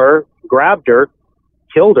saw her, grabbed her,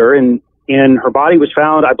 killed her, and her body was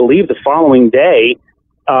found, I believe, the following day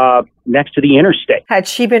next to the interstate. Had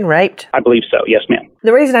she been raped? I believe so. Yes, ma'am.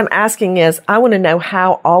 The reason I'm asking is I want to know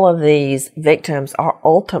how all of these victims are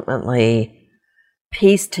ultimately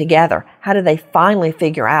pieced together. How do they finally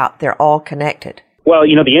figure out they're all connected? Well,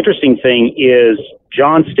 the interesting thing is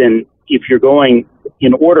Johnston, if you're going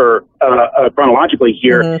in order chronologically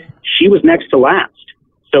here, she was next to last.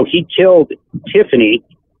 So he killed Tiffany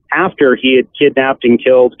after he had kidnapped and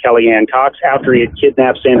killed Kellyanne Cox, after he had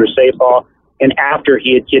kidnapped Sandra Sapah, and after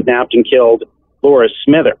he had kidnapped and killed Laura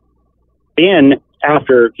Smither. Then,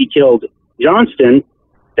 after he killed Johnston,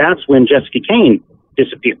 that's when Jessica Kane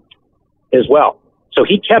disappeared as well. So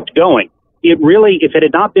he kept going. It really, if it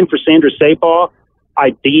had not been for Sandra Sapah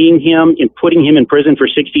IDing him and putting him in prison for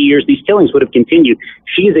 60 years, these killings would have continued.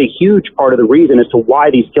 She is a huge part of the reason as to why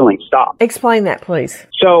these killings stopped. Explain that, please.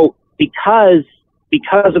 So because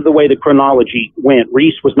of the way the chronology went,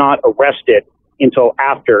 Reese was not arrested until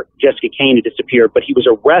after Jessica Cain had disappeared, but he was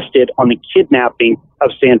arrested on the kidnapping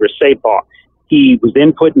of Sandra Sapol. He was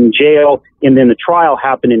then put in jail, and then the trial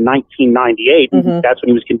happened in 1998. Mm-hmm. That's when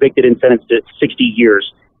he was convicted and sentenced to 60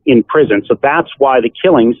 years in prison. So that's why the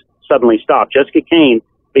killings suddenly stopped. Jessica Cain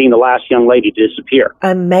being the last young lady to disappear.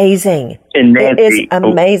 Amazing. And Nancy, it is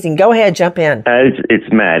amazing. Go ahead, jump in.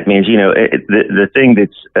 It's mad. It means, the thing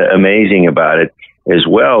that's amazing about it as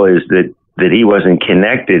well is that he wasn't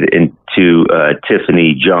connected to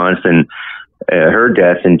Tiffany Johnston, her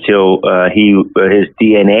death, until his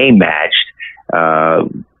DNA matched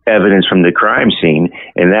evidence from the crime scene,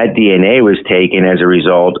 and that DNA was taken as a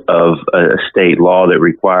result of a state law that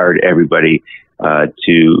required everybody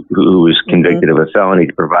who was convicted of a felony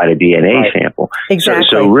to provide a DNA sample. Exactly.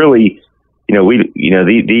 So really,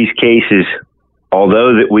 these cases,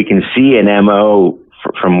 although that we can see an MO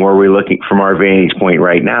from where we're looking from our vantage point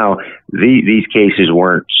right now, these cases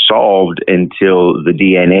weren't solved until the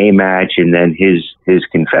DNA match and then his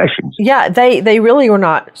confessions. Yeah, they really were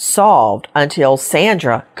not solved until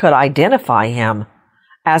Sandra could identify him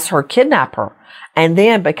as her kidnapper. And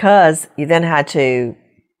then because you then had to,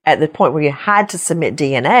 at the point where you had to submit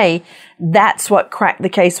DNA, that's what cracked the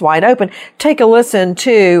case wide open. Take a listen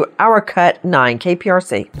to our Cut 9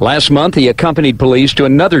 KPRC. Last month, he accompanied police to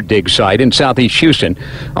another dig site in southeast Houston.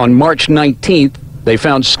 On March 19th, they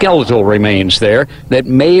found skeletal remains there that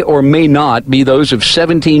may or may not be those of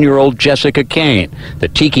 17-year-old Jessica Cain, the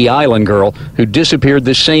Tiki Island girl who disappeared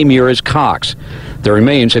the same year as Cox. The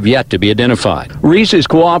remains have yet to be identified. Reese is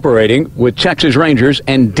cooperating with Texas Rangers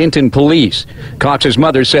and Denton police. Cox's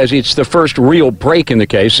mother says it's the first real break in the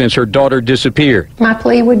case since her daughter disappeared. My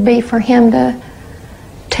plea would be for him to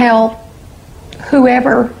tell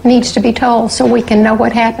whoever needs to be told so we can know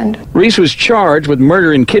what happened. Reese was charged with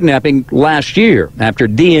murder and kidnapping last year after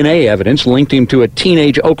DNA evidence linked him to a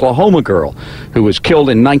teenage Oklahoma girl who was killed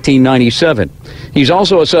in 1997. He's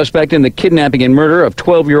also a suspect in the kidnapping and murder of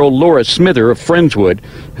 12-year-old Laura Smither of Friendswood,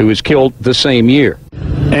 who was killed the same year.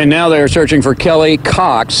 And now they're searching for Kelly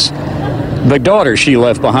Cox. The daughter she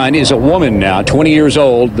left behind is a woman now, 20 years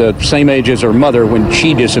old, the same age as her mother when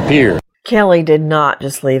she disappeared. Kelly did not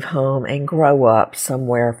just leave home and grow up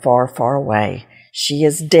somewhere far, far away. She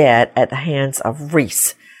is dead at the hands of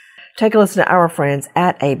Reese. Take a listen to our friends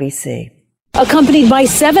at ABC. Accompanied by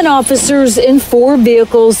 7 officers in 4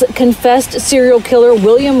 vehicles, confessed serial killer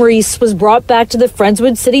William Reese was brought back to the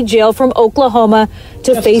Friendswood City Jail from Oklahoma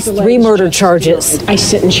to face 3 murder charges. I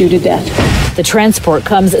sentence you to death. The transport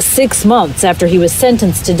comes 6 months after he was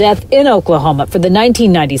sentenced to death in Oklahoma for the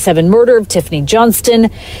 1997 murder of Tiffany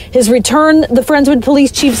Johnston. His return, the Friendswood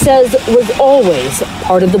police chief says, was always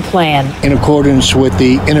part of the plan. In accordance with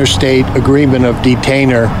the interstate agreement of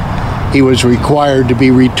detainer, he was required to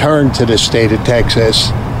be returned to the state of Texas.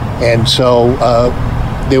 And so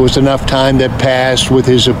there was enough time that passed with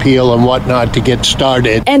his appeal and whatnot to get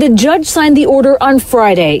started. And a judge signed the order on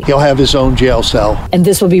Friday. He'll have his own jail cell. And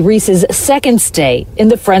this will be Reese's second stay in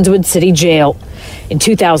the Friendswood City Jail. In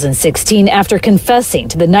 2016, after confessing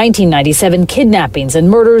to the 1997 kidnappings and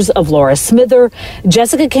murders of Laura Smither,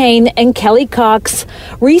 Jessica Cain, and Kelly Cox,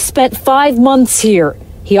 Reese spent 5 months here.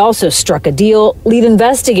 He also struck a deal, lead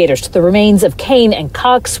investigators to the remains of Cain and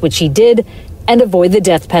Cox, which he did, and avoid the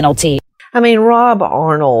death penalty. I mean, Rob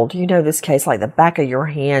Arnold, you know this case like the back of your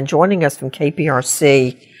hand, joining us from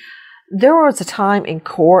KPRC. There was a time in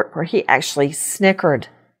court where he actually snickered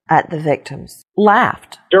at the victims,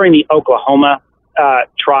 laughed. During the Oklahoma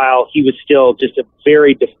trial, he was still just a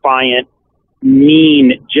very defiant,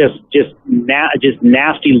 mean, just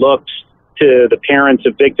nasty looks to the parents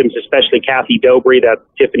of victims, especially Kathy Dobry, that's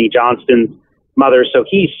Tiffany Johnston's mother. So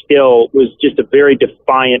he still was just a very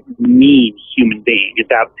defiant, mean human being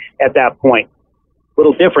at that point. A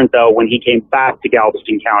little different, though, when he came back to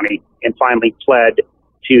Galveston County and finally pled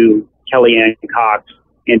to Kellyanne Cox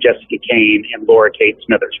and Jessica Cain and Laura Kate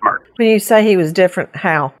Smithers' murder. When you say he was different,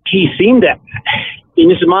 how? He seemed to, and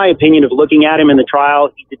this is my opinion of looking at him in the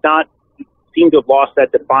trial, he did not seem to have lost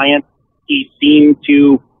that defiance. He seemed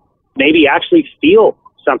to maybe actually feel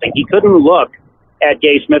something. He couldn't look at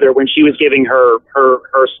Gay Smither when she was giving her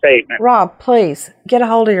statement. Rob, please, get a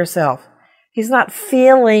hold of yourself. He's not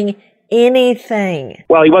feeling anything.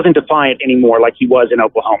 Well, he wasn't defiant anymore like he was in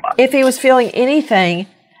Oklahoma. If he was feeling anything,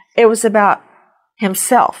 it was about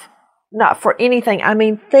himself, not for anything. I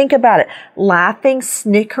mean, think about it. Laughing,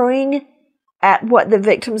 snickering at what the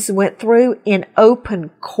victims went through in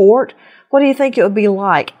open court. What do you think it would be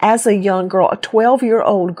like as a young girl, a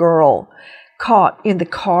 12-year-old girl caught in the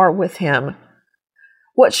car with him?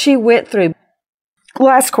 What she went through.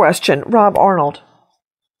 Last question, Rob Arnold.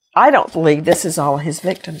 I don't believe this is all his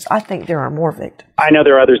victims. I think there are more victims. I know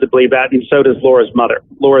there are others that believe that, and so does Laura's mother.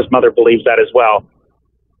 Laura's mother believes that as well.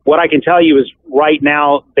 What I can tell you is right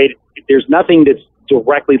now, there's nothing that's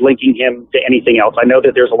directly linking him to anything else. I know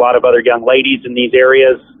that there's a lot of other young ladies in these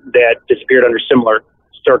areas that disappeared under similar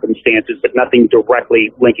circumstances, but nothing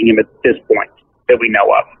directly linking him at this point that we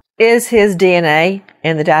know of. Is his DNA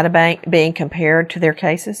in the data bank being compared to their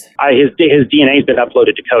cases? His DNA has been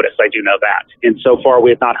uploaded to CODIS. I do know that. And so far,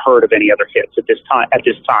 we have not heard of any other hits at this time.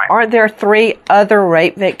 Aren't there 3 other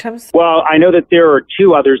rape victims? Well, I know that there are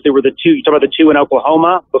 2 others. There were the 2, you talk about the 2 in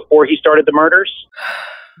Oklahoma before he started the murders?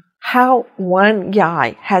 How one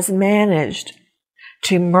guy has managed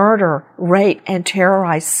to murder, rape, and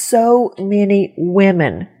terrorize so many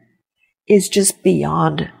women is just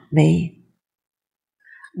beyond me.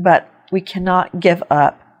 But we cannot give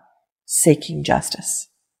up seeking justice.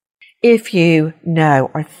 If you know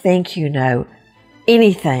or think you know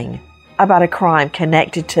anything about a crime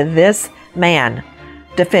connected to this man,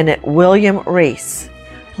 defendant William Reese,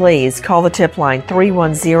 please call the tip line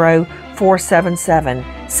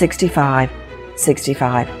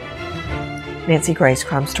 310-477-6565. Nancy Grace,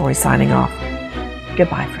 Crime Story, signing off.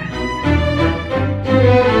 Goodbye, friend.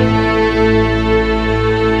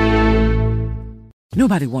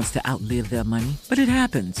 Nobody wants to outlive their money, but it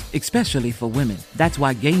happens, especially for women. That's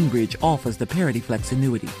why Gainbridge offers the Parity Flex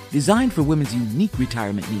annuity, designed for women's unique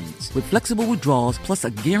retirement needs, with flexible withdrawals plus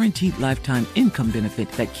a guaranteed lifetime income benefit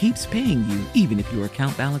that keeps paying you even if your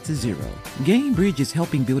account balance is zero. Gainbridge is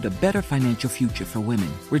helping build a better financial future for women.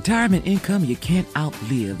 Retirement income you can't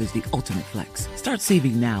outlive is the ultimate flex. Start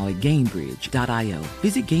saving now at Gainbridge.io.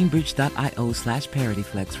 Visit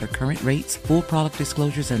Gainbridge.io/ParityFlex for current rates, full product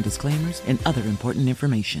disclosures and disclaimers, and other important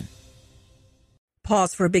information.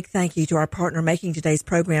 Pause for a big thank you to our partner making today's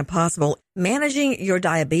program possible. Managing your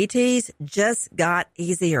diabetes just got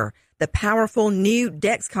easier. The powerful new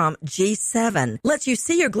Dexcom G7 lets you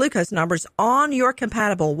see your glucose numbers on your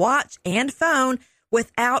compatible watch and phone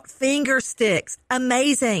without finger sticks.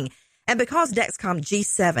 Amazing. And because Dexcom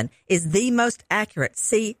G7 is the most accurate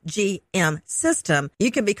CGM system,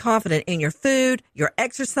 you can be confident in your food, your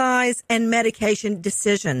exercise, and medication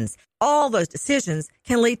decisions. All those decisions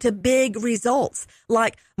can lead to big results,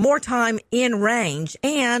 like more time in range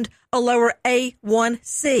and a lower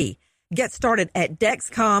A1C. Get started at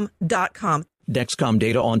Dexcom.com. Dexcom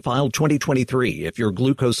data on file 2023. If your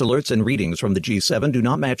glucose alerts and readings from the G7 do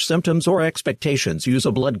not match symptoms or expectations, use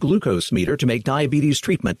a blood glucose meter to make diabetes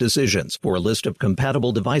treatment decisions. For a list of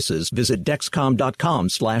compatible devices, visit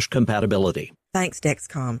Dexcom.com/compatibility. Thanks,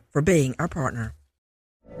 Dexcom, for being our partner.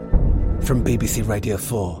 From BBC Radio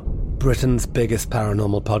 4, Britain's biggest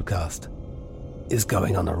paranormal podcast is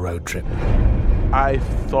going on a road trip. I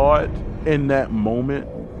thought in that moment,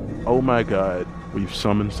 oh my God, we've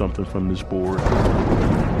summoned something from this board.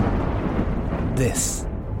 This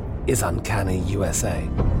is Uncanny USA.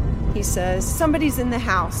 He says, somebody's in the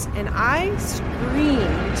house, and I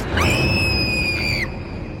screamed.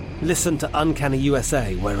 Listen to Uncanny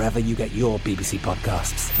USA wherever you get your BBC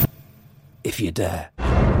podcasts, if you dare.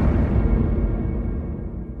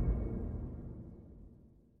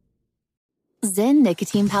 Zyn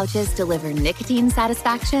nicotine pouches deliver nicotine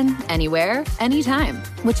satisfaction anywhere, anytime,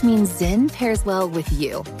 which means Zyn pairs well with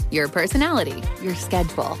you, your personality, your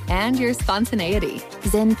schedule, and your spontaneity.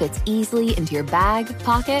 Zyn fits easily into your bag,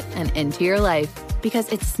 pocket, and into your life because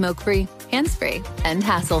it's smoke-free, hands-free, and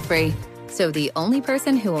hassle-free. So the only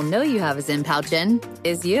person who will know you have a Zyn pouch in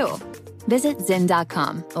is you. Visit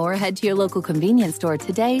Zyn.com or head to your local convenience store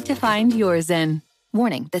today to find your Zyn.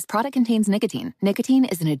 Warning, this product contains nicotine. Nicotine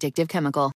is an addictive chemical.